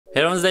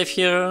Hey everyone, Dave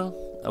here,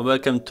 and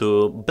welcome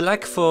to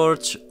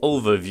BlackForge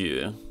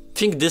overview. I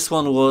think this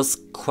one was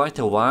quite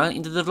a while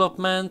in the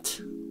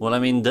development. Well, I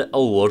mean, the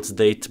awards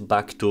date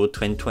back to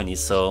 2020,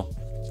 so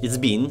it's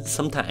been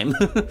some time.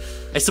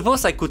 I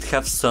suppose I could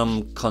have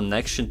some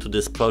connection to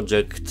this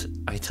project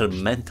either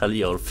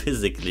mentally or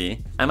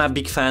physically. I'm a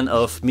big fan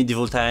of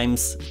medieval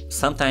times.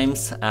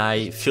 Sometimes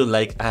I feel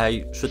like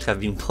I should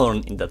have been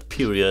born in that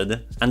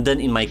period. And then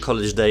in my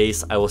college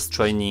days I was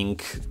training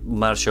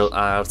martial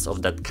arts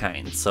of that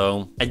kind.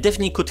 So I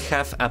definitely could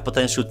have a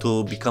potential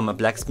to become a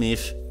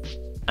blacksmith,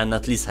 and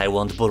at least I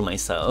won't bore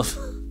myself.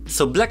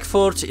 So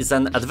BlackForge is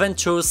an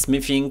adventure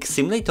smithing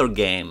simulator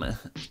game,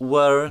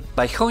 where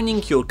by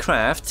honing your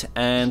craft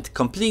and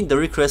completing the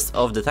requests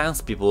of the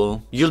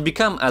townspeople, you'll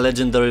become a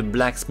legendary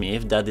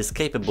blacksmith that is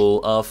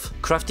capable of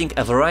crafting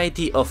a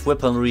variety of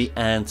weaponry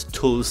and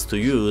tools to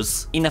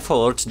use in a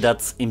forge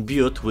that's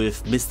imbued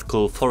with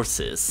mystical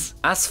forces.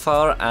 As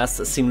far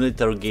as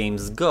simulator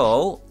games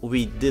go,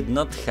 we did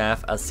not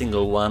have a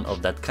single one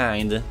of that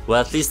kind, or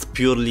at least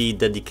purely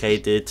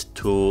dedicated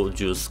to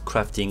just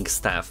crafting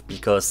stuff,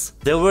 because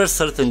there were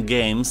certain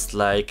games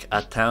like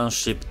A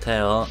Township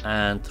Tale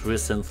and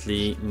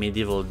recently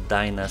Medieval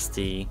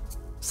Dynasty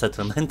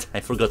Settlement, I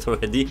forgot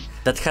already,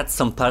 that had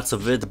some parts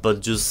of it but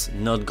just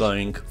not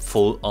going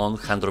full on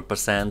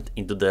 100%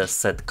 into the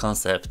set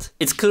concept.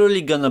 It's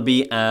clearly gonna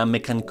be a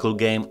mechanical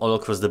game all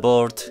across the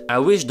board. I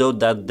wish though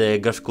that the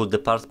graphical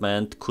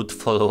department could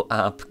follow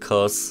up,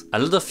 cause a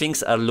lot of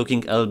things are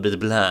looking a little bit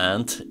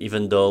bland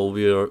even though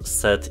we're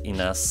set in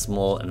a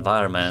small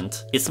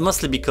environment. It's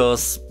mostly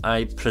because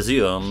I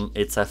presume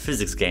it's a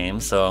physics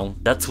game, so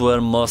that's where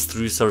most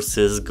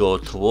resources go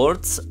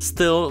towards.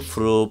 Still,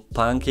 through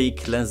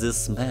pancake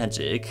lenses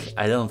magic,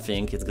 I don't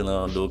think it's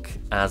gonna look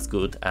as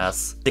good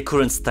as the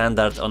current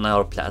standard on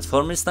our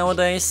platform is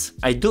nowadays.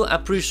 I do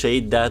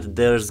appreciate that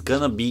there's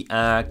gonna be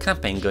a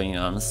campaign going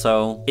on,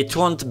 so it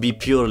won't be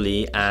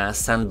purely a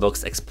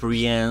sandbox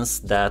experience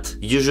that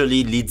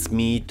usually leads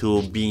me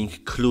to being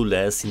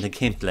clueless in the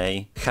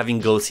gameplay. Having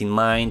goals in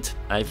mind,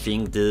 I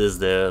think this is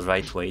the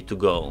right way to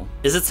go.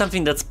 Is it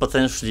something that's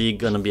potentially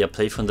gonna be a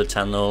play from the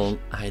channel?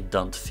 I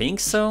don't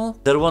think so.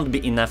 There won't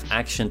be enough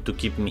action to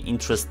keep me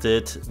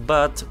interested,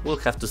 but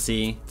we'll have to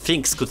see.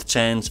 Things could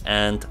change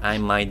and I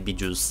might be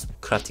just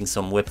crafting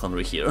some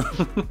weaponry here.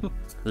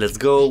 Let's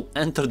go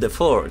enter the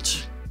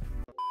forge.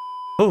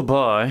 Oh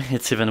boy,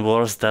 it's even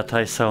worse that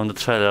I saw in the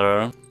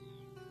trailer.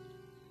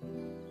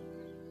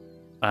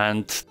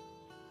 And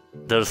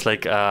there's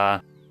like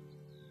a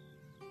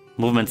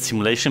movement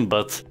simulation,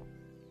 but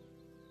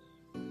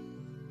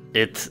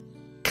it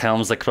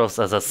comes across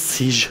as a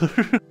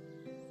seizure.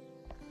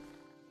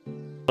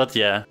 But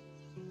yeah,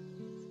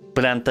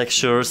 bland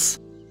textures,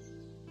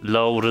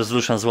 low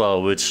resolution as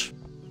well, which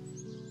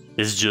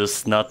is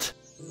just not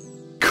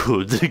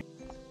good.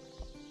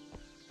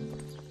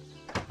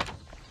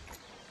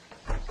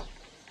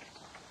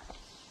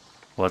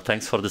 Well,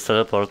 thanks for this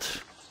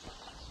teleport.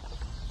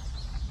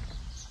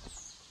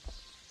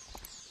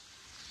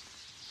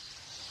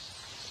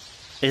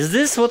 Is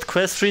this what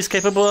Quest 3 is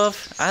capable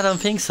of? I don't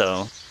think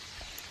so.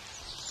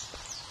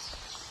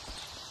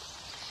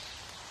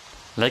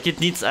 Like, it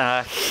needs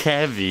a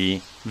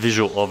heavy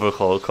visual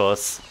overhaul,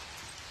 cause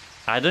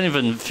I don't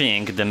even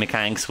think the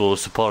mechanics will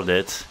support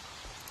it.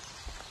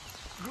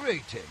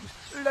 Greetings.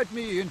 Let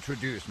me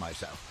introduce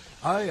myself.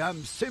 I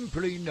am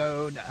simply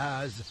known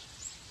as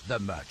the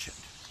Merchant.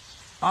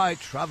 I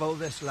travel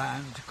this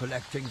land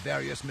collecting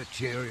various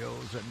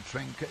materials and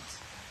trinkets.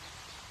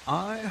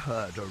 I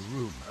heard a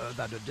rumor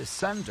that a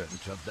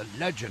descendant of the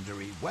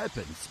legendary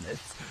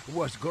weaponsmith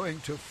was going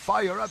to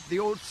fire up the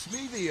old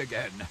smithy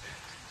again.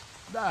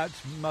 That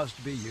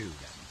must be you,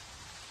 then.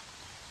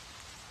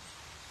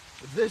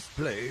 This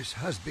place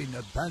has been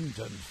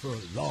abandoned for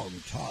a long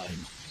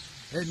time.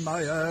 In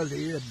my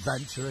early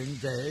adventuring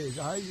days,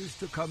 I used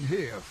to come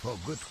here for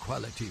good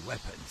quality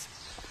weapons.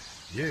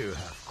 You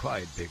have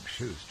quite big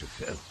shoes to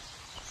fill.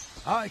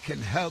 I can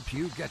help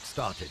you get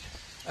started,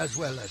 as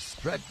well as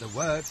spread the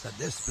word that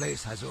this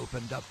place has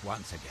opened up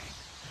once again.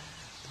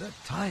 The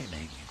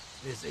timing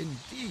is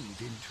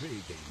indeed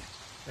intriguing,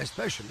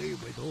 especially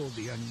with all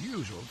the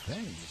unusual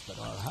things that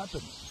are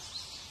happening.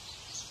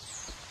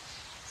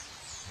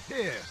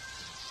 Here,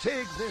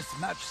 take this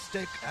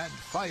matchstick and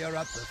fire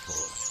up the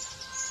forge.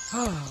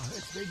 Ah,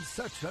 it's been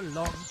such a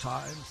long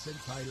time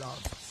since I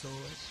last saw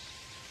it.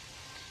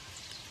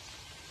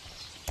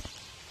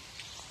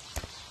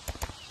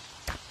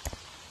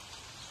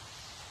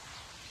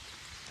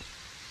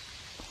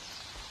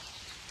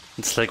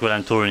 It's like when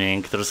I'm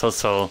touring, there's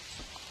also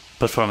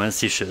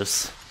performance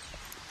issues.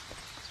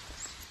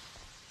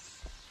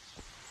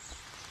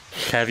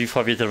 Heavy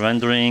foveated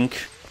rendering.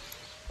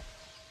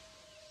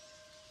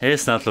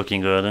 It's not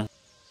looking good. There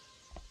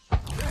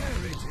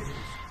it is,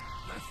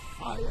 the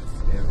fire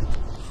spirit,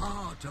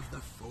 heart of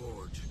the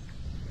forge.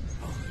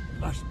 Oh, it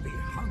must be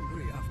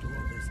hungry after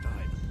all this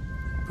time.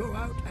 Go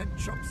out and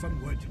chop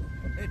some wood.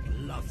 It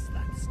loves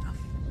that stuff.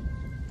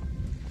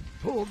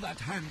 Pull that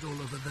handle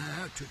over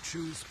there to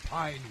choose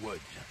pine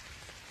wood.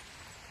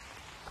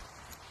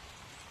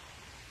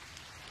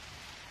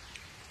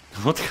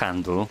 What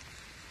handle?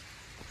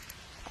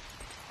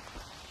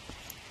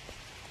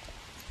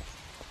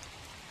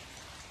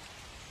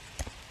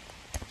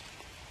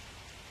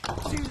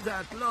 See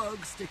that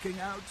log sticking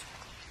out?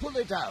 Pull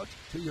it out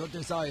to your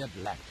desired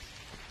length.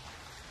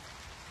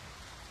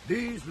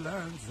 These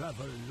lands have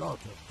a lot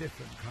of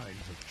different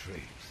kinds of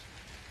trees.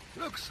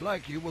 Looks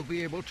like you will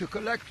be able to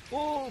collect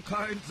all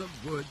kinds of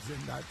goods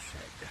in that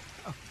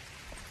shed.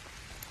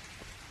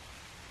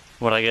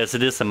 Well, I guess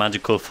it is a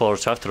magical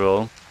forge after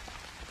all.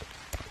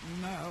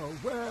 Now,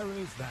 where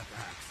is that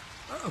axe?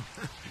 Oh,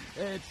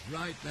 it's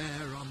right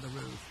there on the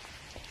roof.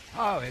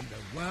 How in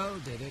the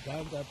world did it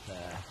end up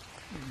there?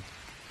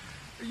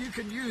 You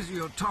can use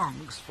your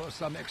tongs for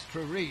some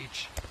extra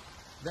reach.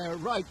 They're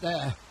right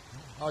there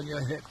on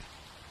your hip.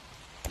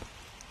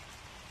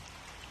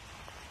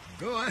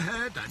 Go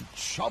ahead and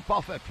chop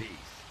off a piece.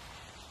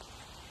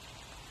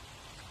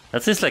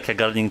 That seems like a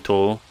gardening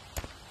tool.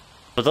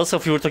 But also,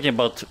 if you were talking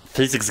about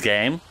physics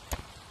game,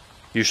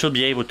 you should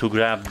be able to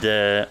grab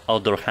the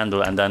outdoor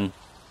handle and then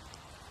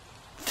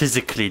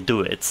physically do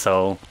it.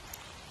 So,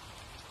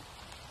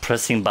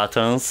 pressing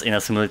buttons in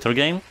a simulator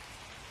game.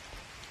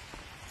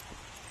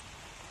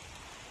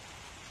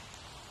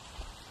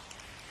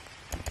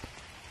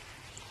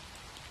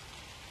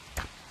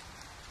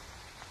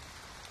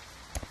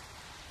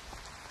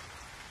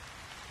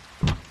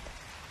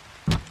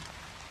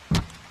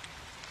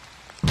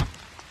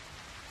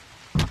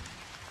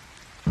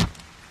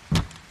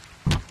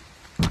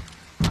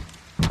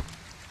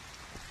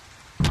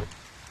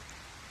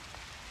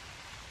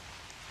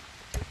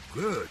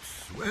 Good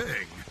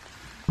swing.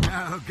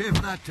 Now give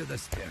that to the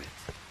spirit.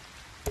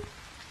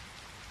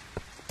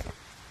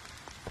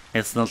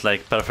 It's not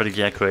like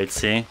perfectly accurate,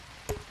 see?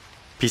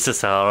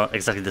 Pieces are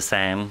exactly the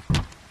same.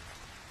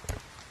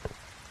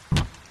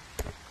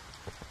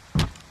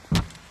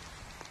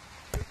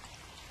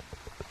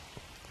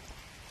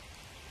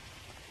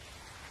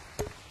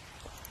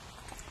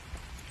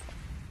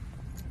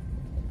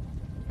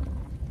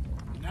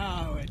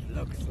 Now it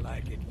looks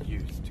like it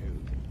used to.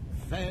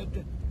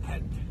 Fed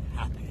and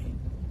happy.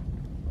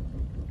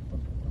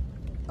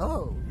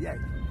 Oh, yes.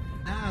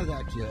 Now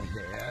that you're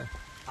here,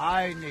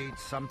 I need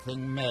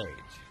something made.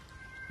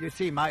 You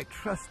see, my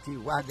trusty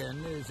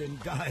wagon is in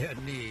dire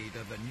need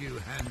of a new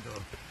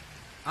handle.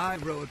 I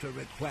wrote a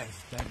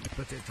request and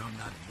put it on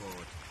that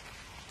board.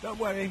 Don't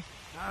worry,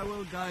 I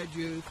will guide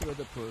you through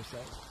the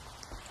process.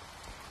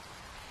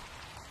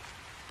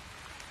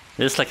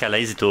 It's like a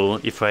lazy tool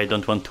if I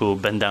don't want to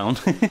bend down.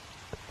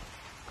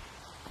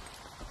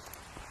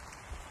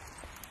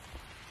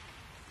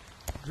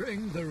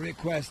 Bring the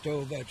request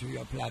over to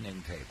your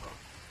planning table.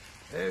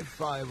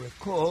 If I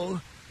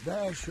recall,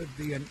 there should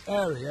be an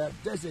area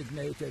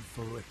designated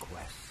for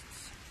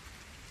requests.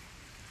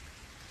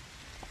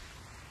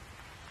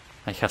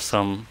 I have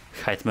some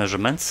height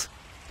measurements.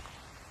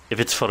 If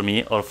it's for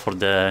me or for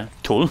the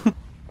tool.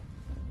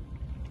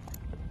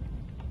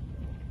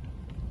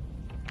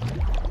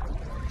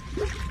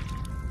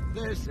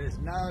 This is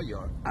now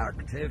your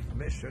active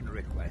mission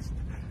request.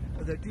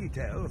 The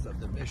details of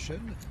the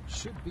mission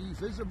should be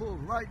visible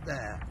right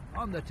there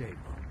on the table.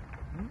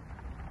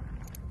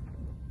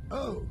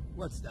 Oh,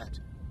 what's that?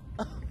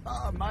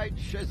 Ah, my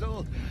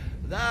chisel.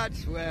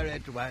 That's where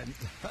it went.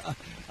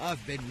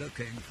 I've been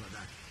looking for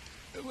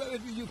that. Well,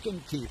 you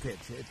can keep it.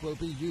 It will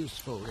be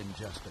useful in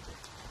just a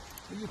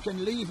bit. You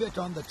can leave it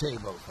on the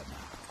table for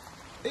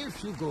now.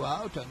 If you go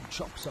out and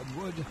chop some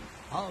wood,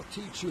 I'll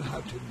teach you how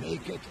to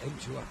make it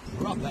into a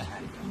proper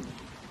handle.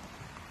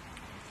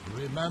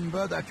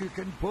 Remember that you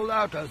can pull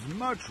out as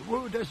much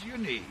wood as you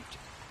need.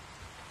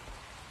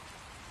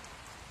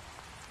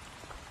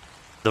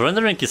 The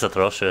rendering is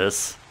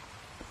atrocious.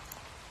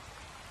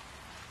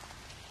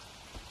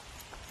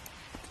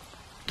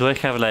 Do I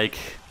have like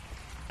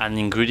an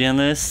ingredient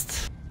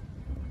list?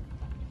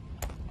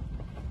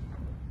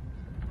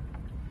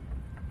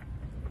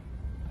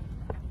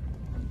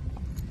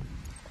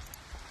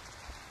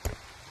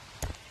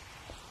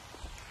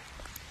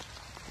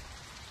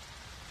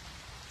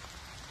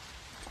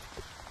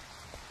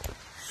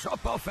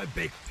 Chop off a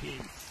big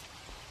piece.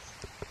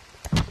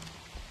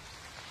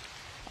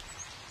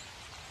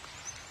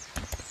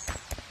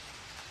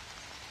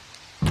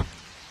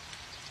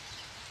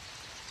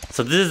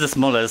 So this is the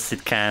smallest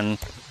it can.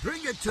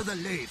 Bring it to the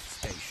lathe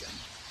station.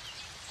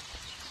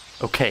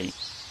 Okay.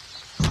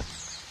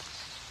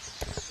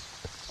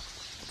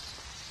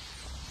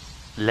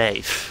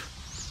 Lathe.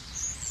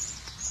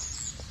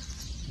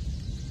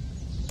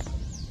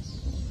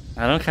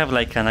 I don't have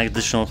like an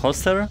additional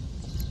holster.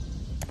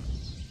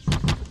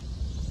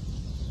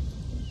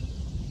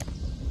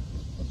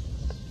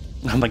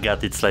 Oh my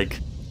god, it's like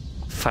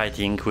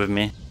fighting with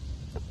me.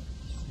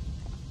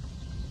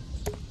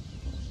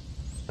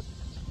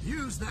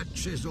 Use that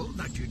chisel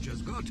that you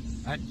just got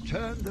and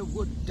turn the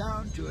wood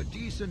down to a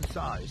decent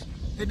size,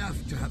 enough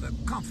to have a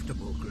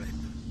comfortable grip.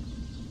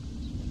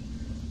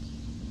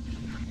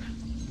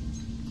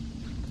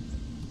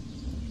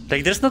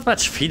 Like there's not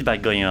much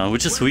feedback going on,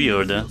 which is When you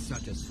weird. feel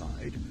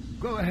satisfied,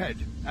 go ahead,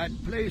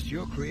 and place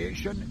your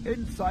creation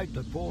inside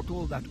the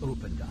portal that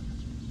opened up.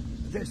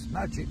 This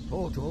magic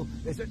portal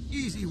is an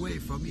easy way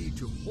for me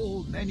to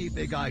hold many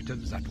big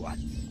items at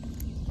once.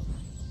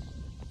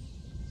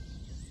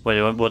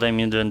 Wait, what I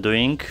mean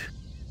doing?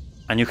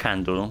 A new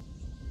handle.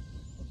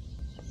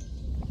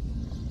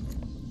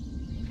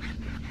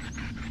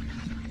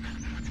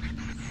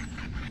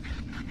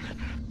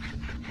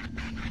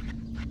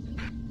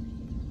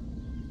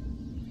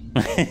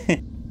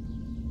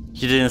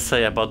 You didn't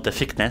say about the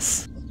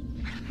thickness.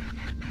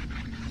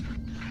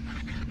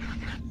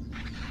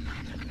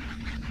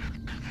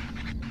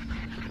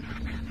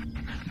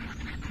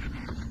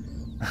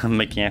 I'm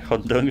making a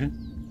hot dog.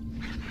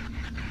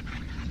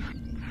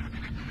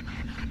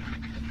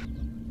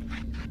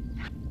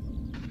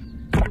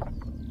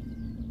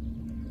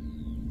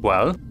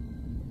 Well,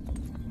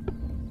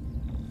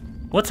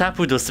 what's up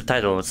with those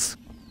subtitles?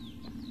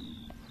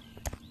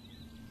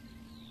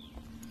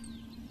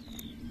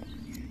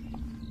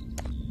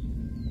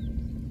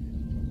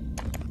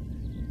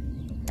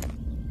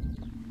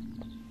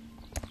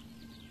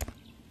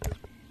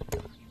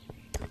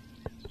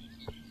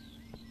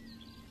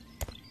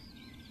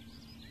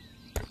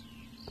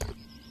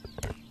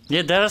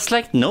 Yeah, there's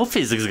like no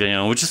physics going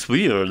on, which is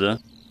weird.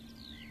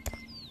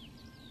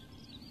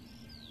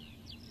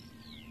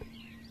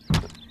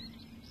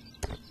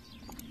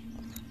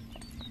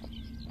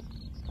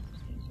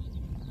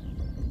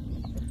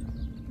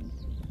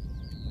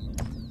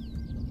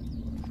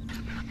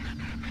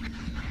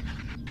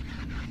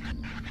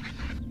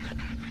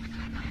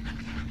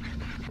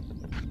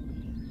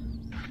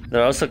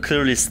 There are also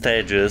clearly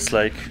stages,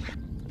 like...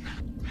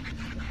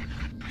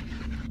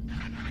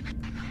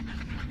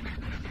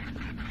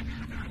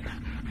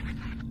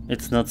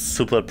 It's not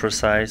super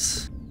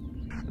precise.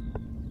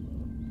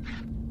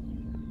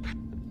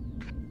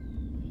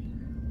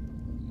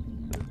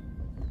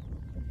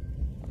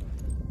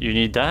 You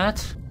need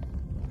that?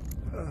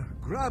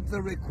 Grab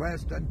the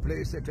request and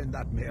place it in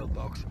that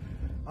mailbox.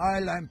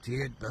 I'll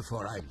empty it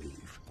before I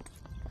leave.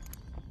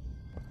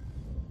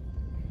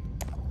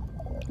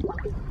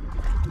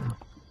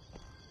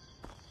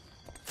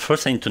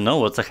 First I need to know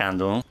what's a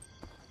handle.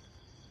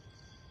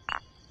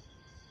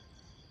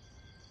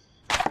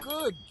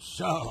 Good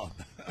job.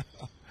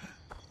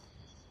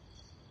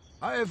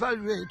 I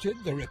evaluated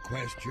the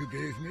request you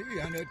gave me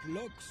and it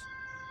looks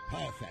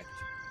perfect.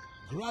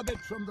 Grab it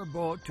from the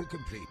board to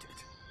complete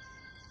it.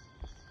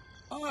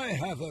 I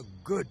have a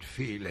good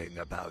feeling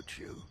about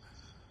you.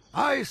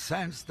 I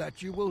sense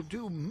that you will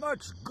do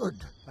much good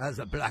as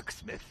a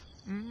blacksmith.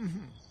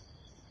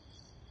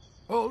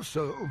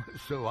 Also,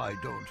 so I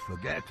don't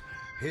forget,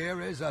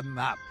 here is a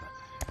map.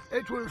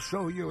 It will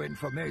show you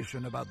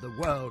information about the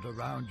world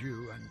around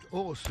you and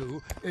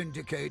also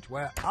indicate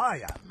where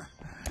I am.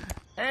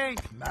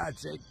 Ain't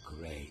magic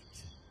great?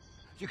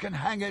 You can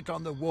hang it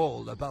on the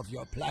wall above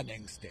your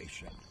planning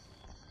station.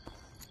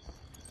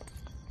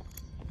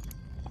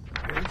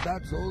 If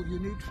that's all you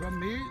need from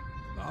me,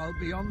 I'll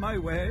be on my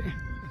way.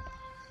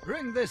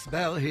 Ring this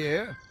bell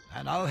here,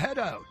 and I'll head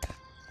out.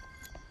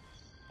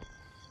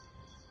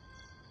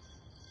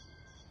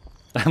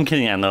 I'm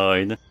getting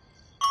annoyed.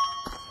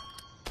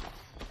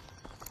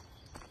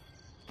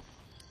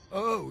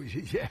 Oh,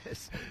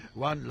 yes.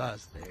 One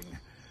last thing.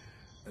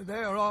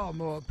 There are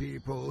more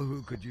people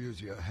who could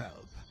use your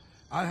help.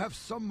 I have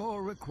some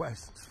more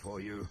requests for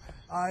you.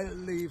 I'll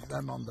leave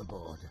them on the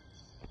board.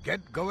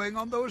 Get going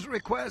on those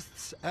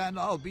requests, and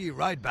I'll be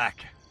right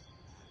back.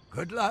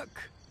 Good luck.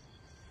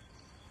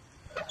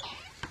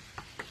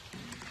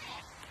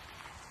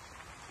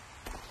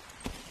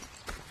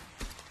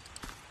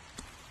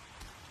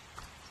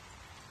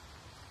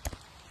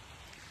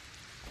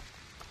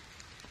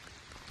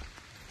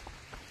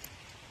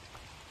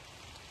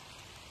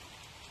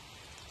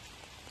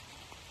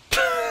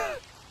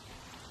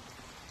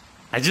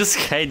 I just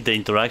hate the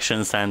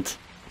interactions and...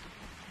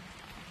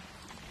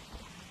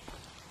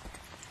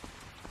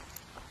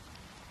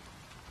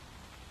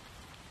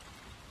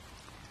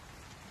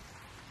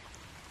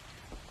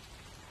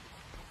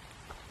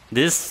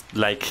 This,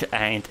 like,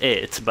 ain't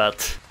it,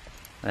 but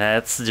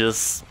let's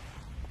just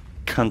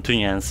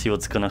continue and see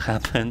what's gonna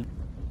happen.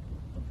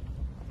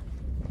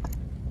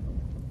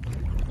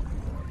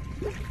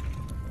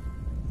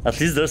 At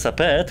least there's a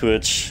pet,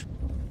 which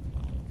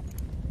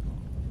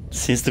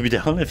seems to be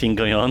the only thing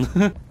going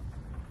on.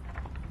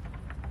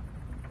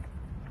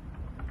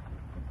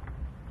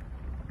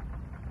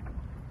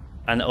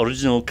 An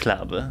original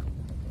club.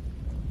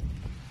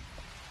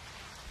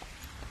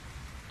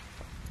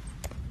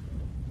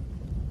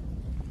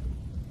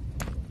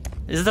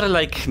 Is there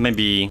like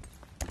maybe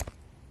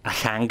a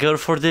hangar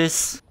for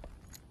this?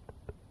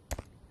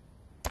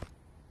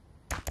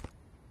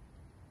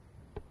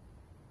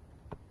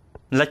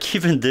 Like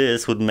even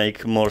this would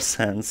make more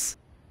sense.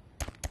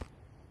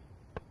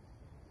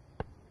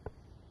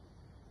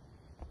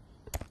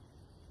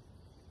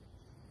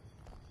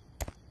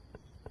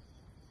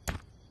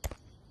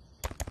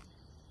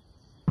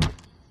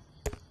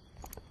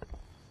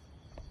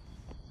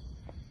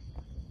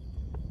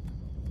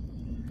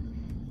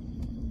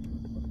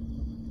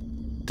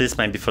 This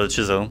might be for the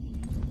chisel.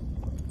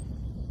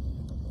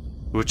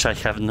 Which I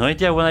have no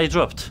idea when I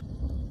dropped.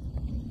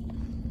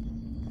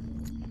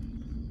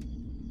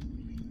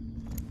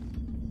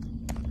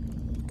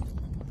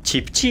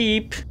 Cheap,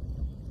 cheap!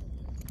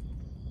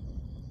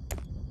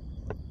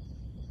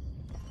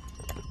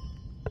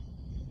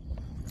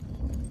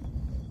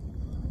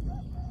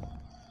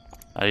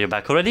 Are you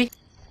back already?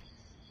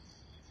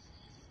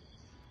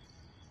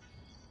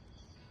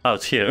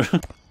 Out here.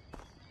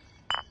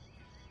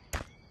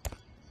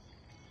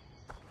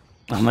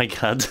 Oh my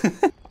god.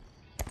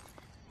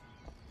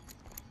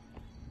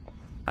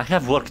 I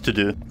have work to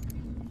do.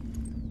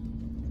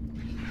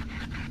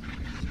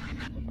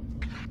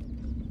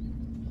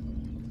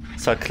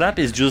 So a clap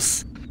is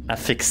just a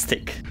fixed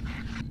stick.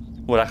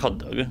 Or a hot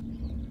dog.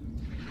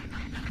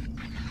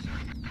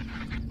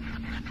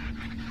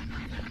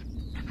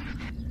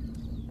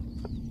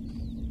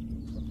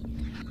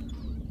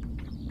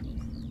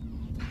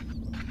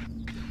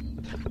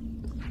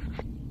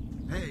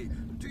 Hey,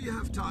 do you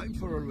have time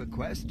for a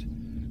request?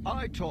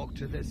 I talked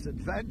to this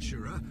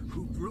adventurer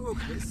who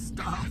broke his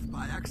staff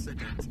by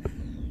accident.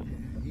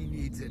 He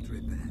needs it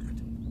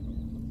repaired.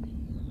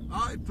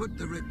 I put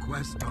the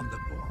request on the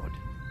board.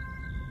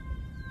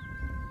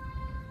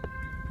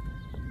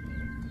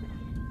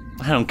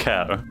 I don't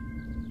care.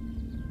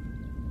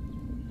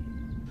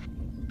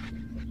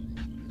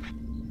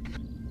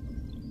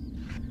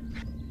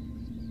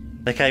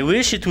 Like, I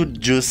wish it would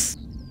just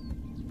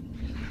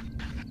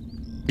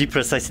be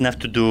precise enough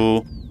to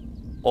do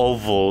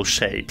oval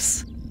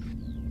shapes.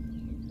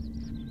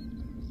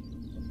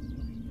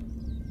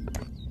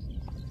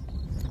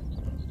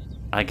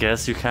 I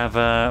guess you have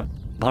a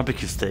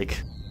barbecue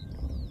steak.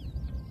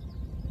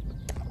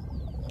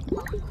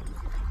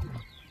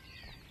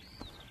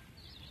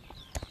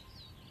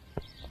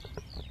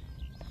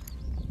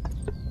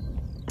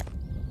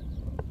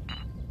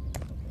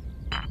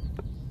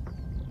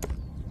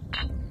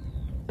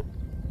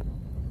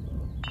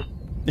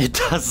 It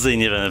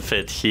doesn't even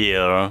fit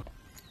here.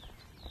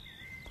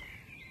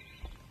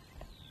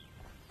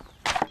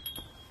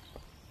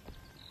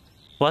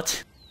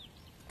 What?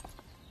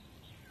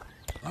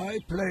 I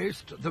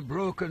placed the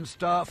broken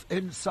staff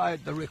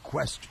inside the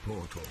request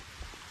portal.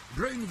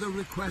 Bring the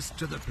request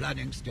to the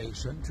planning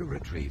station to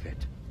retrieve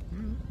it.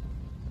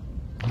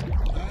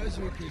 As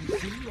you can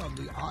see on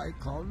the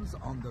icons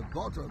on the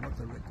bottom of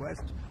the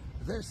request,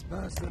 this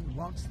person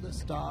wants the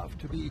staff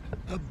to be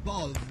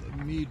above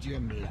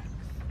medium length.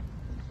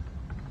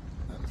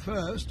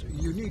 First,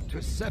 you need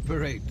to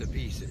separate the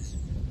pieces.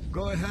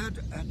 Go ahead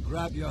and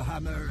grab your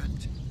hammer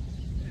and...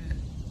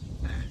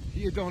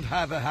 You don't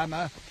have a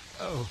hammer?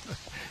 Oh,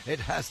 it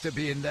has to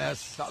be in there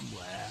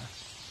somewhere.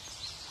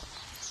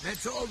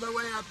 It's all the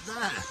way up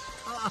there.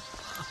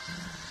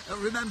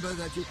 Remember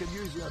that you can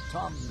use your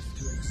tongues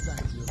to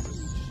extend your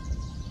reach.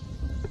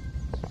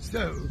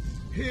 So,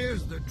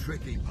 here's the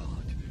tricky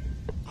part.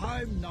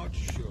 I'm not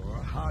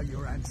sure how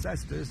your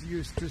ancestors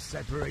used to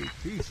separate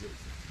pieces.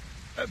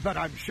 But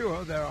I'm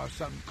sure there are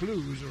some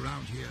clues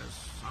around here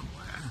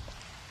somewhere.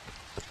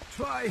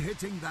 Try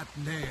hitting that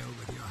nail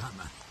with your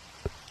hammer.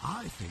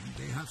 I think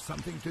they have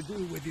something to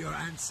do with your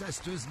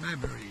ancestors'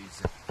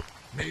 memories.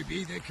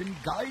 Maybe they can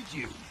guide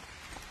you.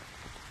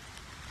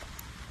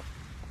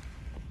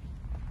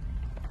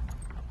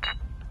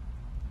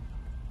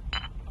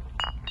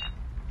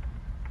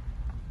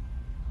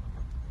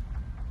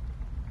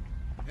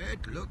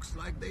 It looks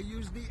like they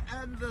use the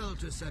anvil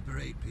to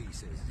separate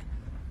pieces.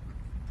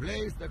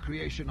 Place the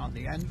creation on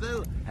the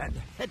anvil and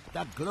hit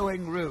that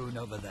glowing rune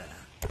over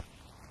there.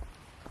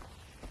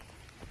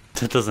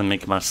 That doesn't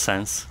make much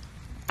sense.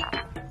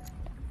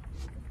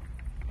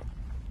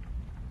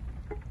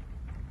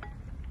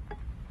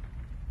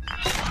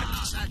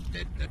 That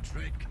did the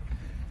trick.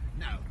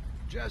 Now,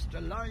 just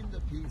align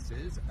the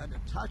pieces and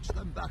attach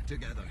them back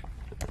together,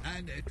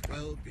 and it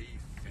will be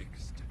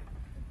fixed.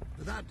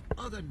 That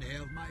other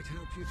nail might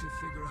help you to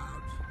figure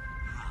out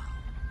how.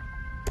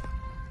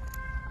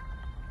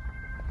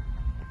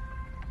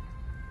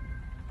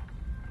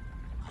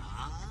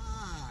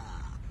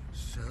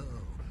 So,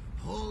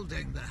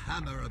 holding the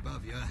hammer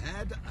above your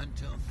head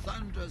until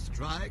thunder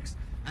strikes,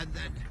 and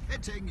then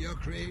hitting your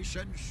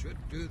creation should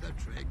do the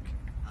trick.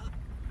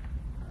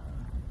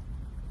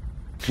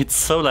 It's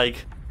so,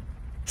 like,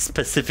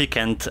 specific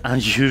and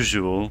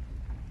unusual.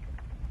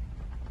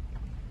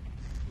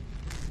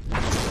 So,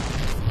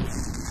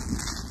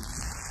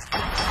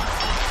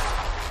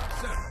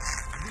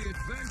 the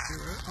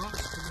adventurer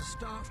asked for the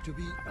staff to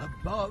be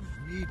above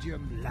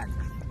medium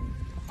length.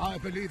 I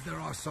believe there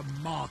are some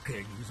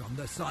markings on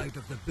the side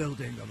of the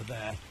building over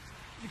there.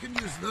 You can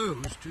use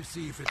those to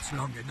see if it's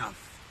long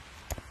enough.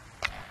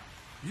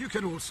 You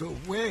can also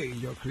weigh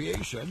your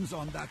creations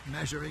on that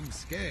measuring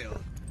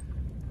scale.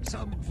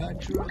 Some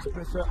adventurers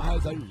prefer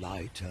either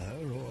lighter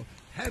or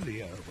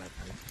heavier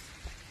weapons.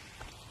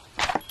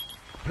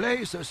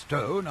 Place a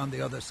stone on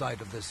the other side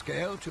of the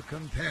scale to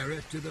compare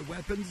it to the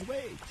weapon's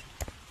weight.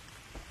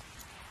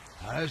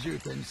 As you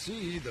can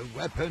see, the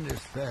weapon is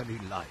fairly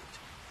light.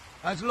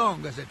 As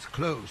long as it's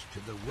close to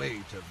the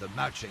weight of the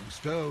matching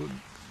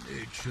stone,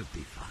 it should be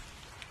fine.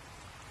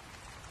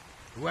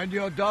 When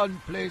you're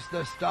done, place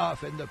the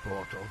staff in the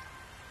portal.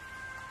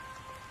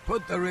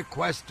 Put the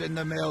request in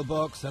the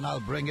mailbox and I'll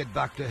bring it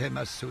back to him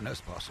as soon as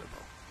possible.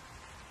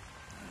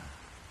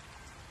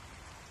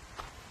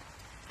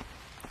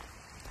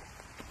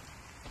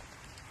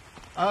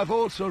 I've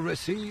also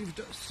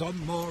received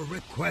some more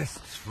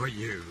requests for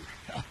you.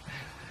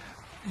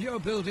 You're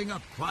building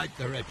up quite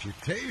the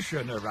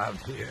reputation around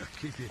here.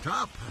 Keep it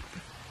up.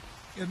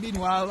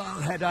 Meanwhile,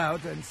 I'll head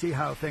out and see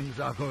how things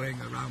are going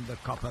around the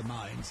copper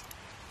mines.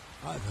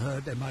 I've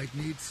heard they might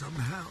need some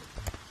help.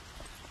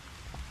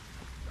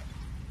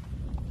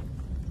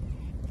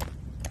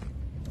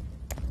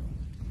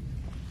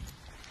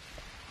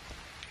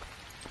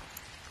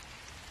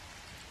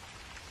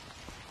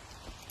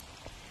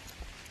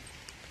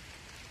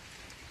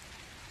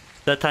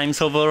 The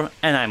time's over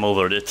and I'm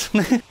over it.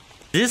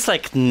 This is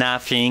like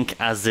nothing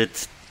as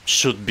it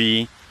should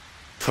be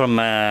from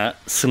a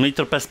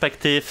simulator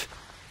perspective.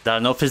 There are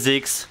no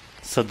physics,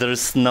 so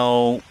there's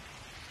no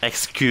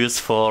excuse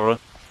for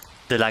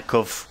the lack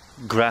of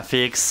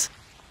graphics,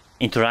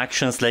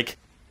 interactions, like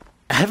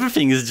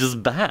everything is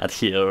just bad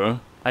here.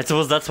 I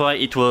suppose that's why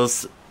it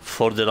was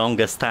for the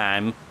longest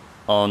time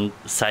on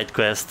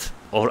SideQuest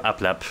or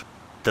UpLab,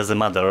 doesn't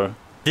matter.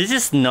 This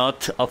is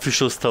not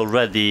official store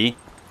ready.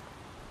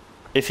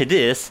 If it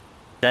is,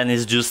 then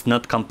it's just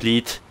not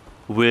complete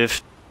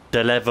with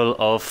the level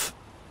of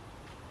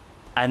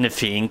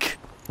anything.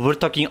 We're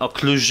talking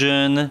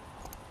occlusion,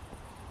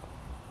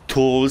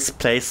 tools,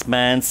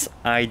 placements,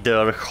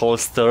 either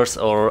holsters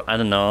or, I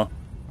don't know,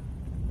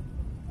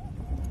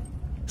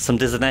 some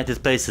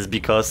designated places,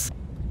 because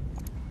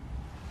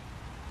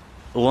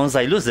once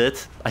I lose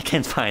it, I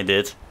can't find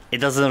it. It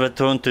doesn't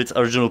return to its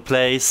original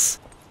place.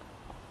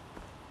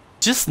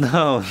 Just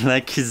no,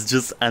 like it's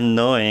just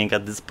annoying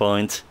at this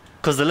point.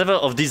 Because the level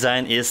of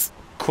design is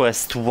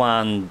Quest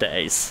 1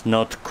 days,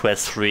 not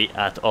Quest 3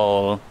 at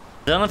all.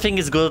 The only thing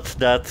is good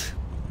that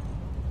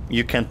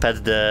you can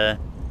pet the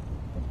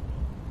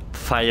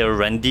fire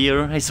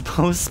reindeer, I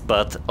suppose,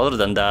 but other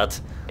than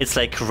that, it's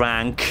like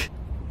rank.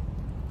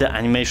 The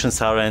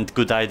animations aren't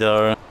good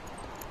either.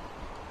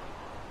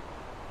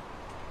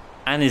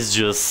 And it's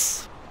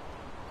just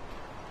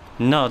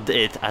not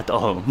it at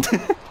all.